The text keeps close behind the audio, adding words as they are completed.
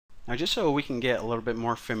Now just so we can get a little bit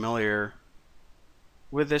more familiar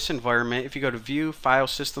with this environment, if you go to View, File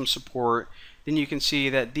System Support, then you can see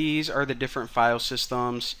that these are the different file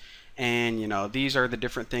systems, and these are the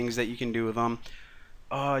different things that you can do with them.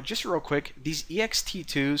 Just real quick, these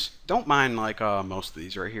ext2s, don't mind like most of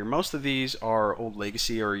these right here. Most of these are old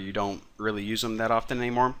legacy, or you don't really use them that often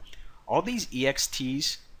anymore. All these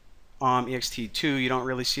exts, ext2 you don't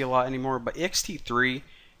really see a lot anymore, but ext3,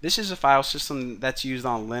 this is a file system that's used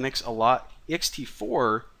on Linux a lot.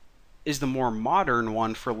 ext4 is the more modern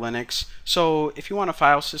one for Linux. So if you want a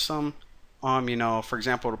file system, for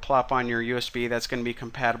example, to plop on your USB that's going to be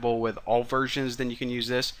compatible with all versions, then you can use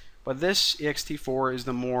this. But this ext4 is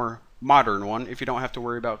the more modern one if you don't have to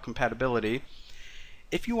worry about compatibility.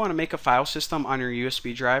 If you want to make a file system on your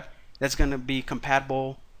USB drive that's going to be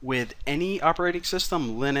compatible with any operating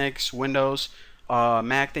system, Linux, Windows,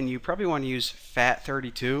 Mac, then you probably want to use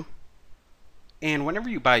FAT32. And whenever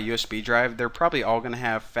you buy a USB drive, they're probably all going to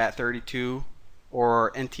have FAT32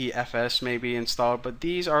 or NTFS maybe installed, but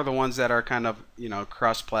these are the ones that are kind of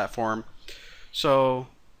cross-platform. So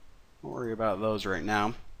don't worry about those right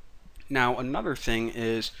now. Now another thing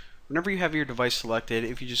is, whenever you have your device selected,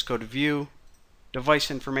 if you just go to View,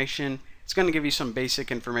 Device Information, it's going to give you some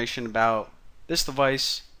basic information about this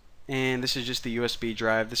device, and this is just the USB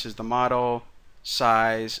drive. This is the model,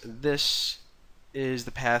 size, this is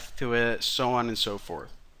the path to it, so on and so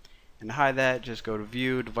forth. And to hide that, just go to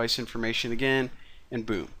View, Device Information again, and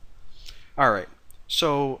boom. Alright,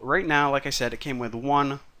 so right now, like I said, it came with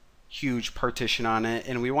one huge partition on it,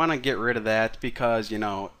 and we want to get rid of that because,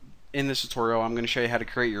 in this tutorial I'm going to show you how to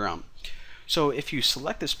create your own. So if you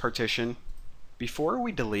select this partition, before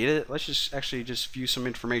we delete it, let's just actually view some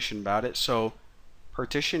information about it. So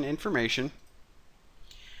partition information,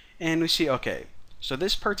 and we see, okay, so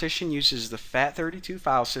this partition uses the FAT32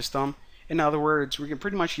 file system. In other words, we can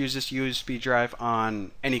pretty much use this USB drive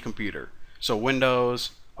on any computer. So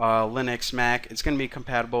Windows, Linux, Mac, it's going to be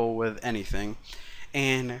compatible with anything.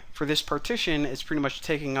 And for this partition, it's pretty much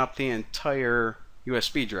taking up the entire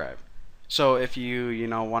USB drive. So if you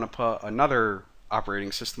want to put another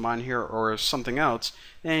operating system on here or something else,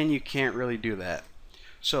 then you can't really do that.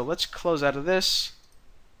 So let's close out of this,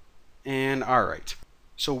 and alright.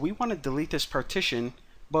 So we want to delete this partition,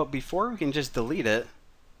 but before we can just delete it,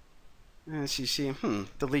 as you see,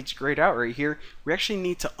 delete's grayed out right here, we actually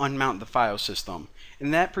need to unmount the file system,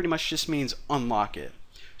 and that pretty much just means unlock it.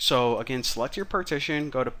 So again, select your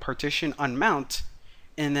partition, go to Partition Unmount,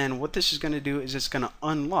 and then what this is going to do is it's going to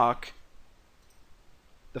unlock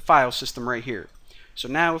the file system right here. So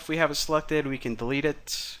now if we have it selected, we can delete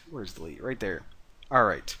it. Where's delete? Right there.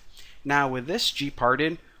 Alright. Now with this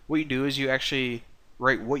GParted, what you do is you actually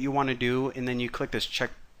write what you want to do, and then you click this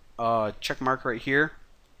check mark right here,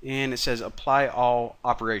 and it says apply all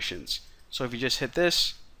operations. So if you just hit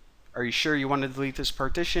this, are you sure you want to delete this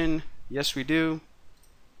partition? Yes, we do.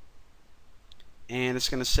 And it's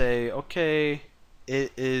going to say, okay,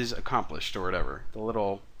 it is accomplished, or whatever, the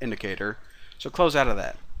little indicator. So close out of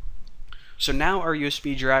that. So now our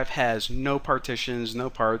USB drive has no partitions, no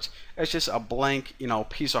parts. It's just a blank,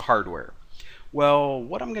 piece of hardware. Well,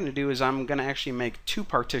 what I'm going to do is I'm going to actually make two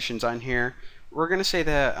partitions on here. We're going to say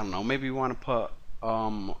that, I don't know, maybe we want to put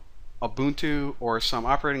Ubuntu or some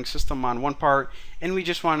operating system on one part, and we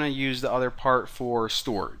just want to use the other part for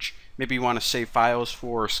storage. Maybe you want to save files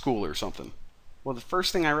for school or something. Well, the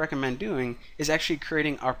first thing I recommend doing is actually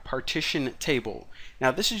creating a partition table.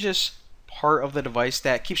 Now this is just part of the device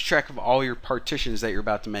that keeps track of all your partitions that you're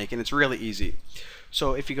about to make, and it's really easy.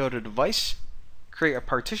 So if you go to Device, create a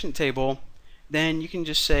partition table, then you can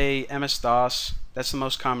just say MS-DOS, that's the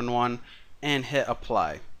most common one, and hit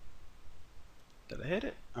apply. Did I hit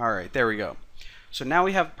it? Alright, there we go. So now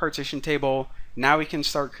we have a partition table. Now we can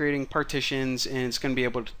start creating partitions, and it's going to be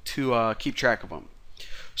able to keep track of them.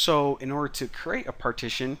 So in order to create a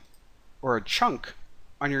partition or a chunk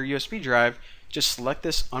on your USB drive, just select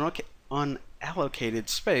this unallocated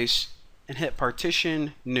space and hit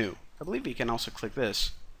Partition New. I believe you can also click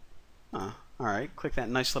this. Alright, click that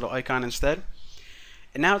nice little icon instead.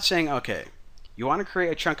 And now it's saying, okay, you want to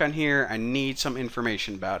create a chunk on here, I need some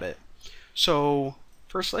information about it. So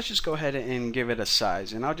first let's just go ahead and give it a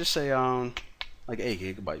size, and I'll just say like 8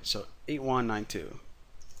 gigabytes, so 8192.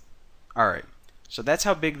 Alright, so that's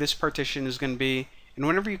how big this partition is going to be, and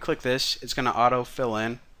whenever you click this, it's going to auto fill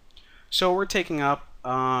in. So we're taking up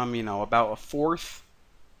about a fourth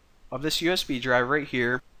of this USB drive right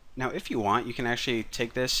here. Now if you want, you can actually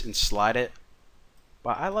take this and slide it,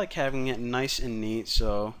 but I like having it nice and neat,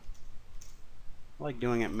 so I like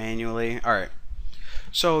doing it manually. Alright,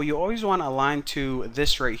 so you always want to align to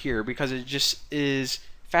this right here because it just is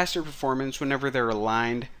faster performance whenever they're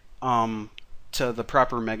aligned to the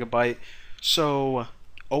proper megabyte. So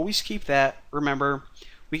always keep that. Remember,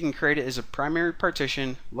 we can create it as a primary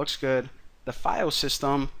partition. Looks good. The file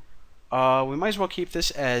system, we might as well keep this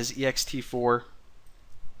as ext4.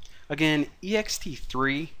 Again,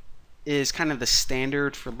 ext3 is kind of the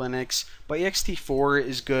standard for Linux, but ext4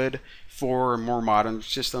 is good for more modern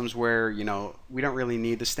systems where, you know, we don't really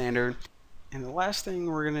need the standard. And the last thing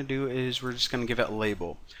we're going to do is we're just going to give it a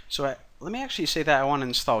label. So let me actually say that I want to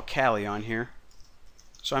install Kali on here.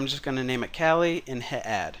 So I'm just going to name it Kali and hit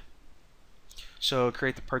add. So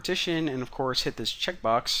create the partition and of course hit this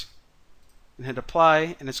checkbox and hit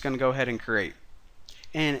apply, and it's going to go ahead and create.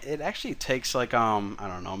 And it actually takes like I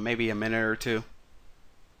don't know, maybe a minute or two.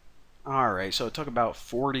 Alright, so it took about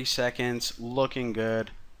 40 seconds, looking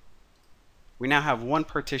good. We now have one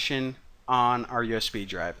partition on our USB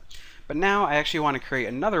drive. But now I actually want to create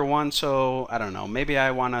another one, so I don't know, maybe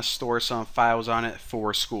I want to store some files on it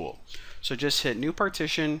for school. So just hit new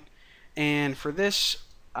partition, and for this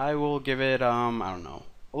I will give it I don't know,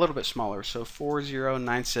 a little bit smaller, so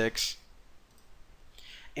 4096.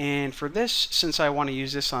 And for this, since I want to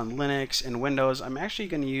use this on Linux and Windows, I'm actually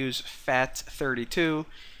going to use FAT32,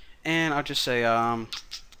 and I'll just say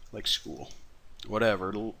like school,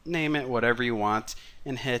 whatever, name it whatever you want,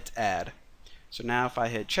 and hit add. So now if I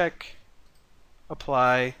hit check,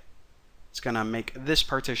 apply, it's gonna make this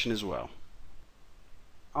partition as well.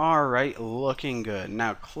 Alright, looking good.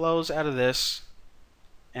 Now close out of this,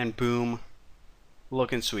 and boom,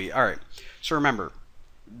 looking sweet. Alright, so remember,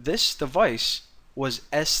 this device was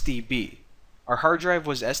SDB. Our hard drive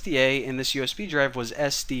was SDA, and this USB drive was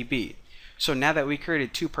SDB. So now that we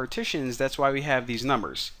created two partitions, that's why we have these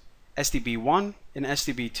numbers, SDB1 and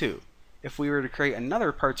SDB2. If we were to create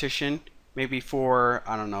another partition, maybe for,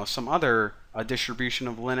 I don't know, some other distribution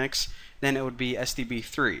of Linux, then it would be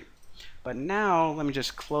SDB3. But now, let me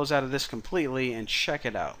just close out of this completely and check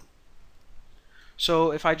it out.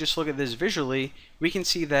 So if I just look at this visually, we can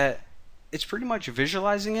see that it's pretty much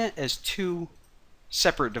visualizing it as two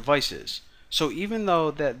separate devices. So even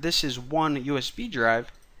though that this is one USB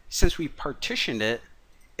drive, since we partitioned it,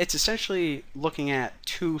 it's essentially looking at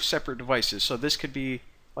two separate devices. So this could be,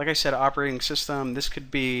 like I said, operating system. This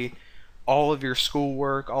could be all of your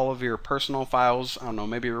schoolwork, all of your personal files. I don't know,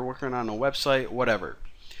 maybe you're working on a website, whatever.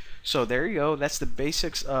 So there you go. That's the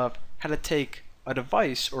basics of how to take a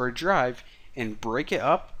device or a drive and break it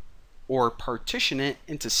up or partition it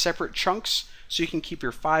into separate chunks so you can keep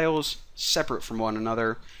your files separate from one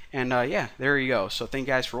another. And yeah, there you go. So thank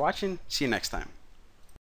you guys for watching. See you next time.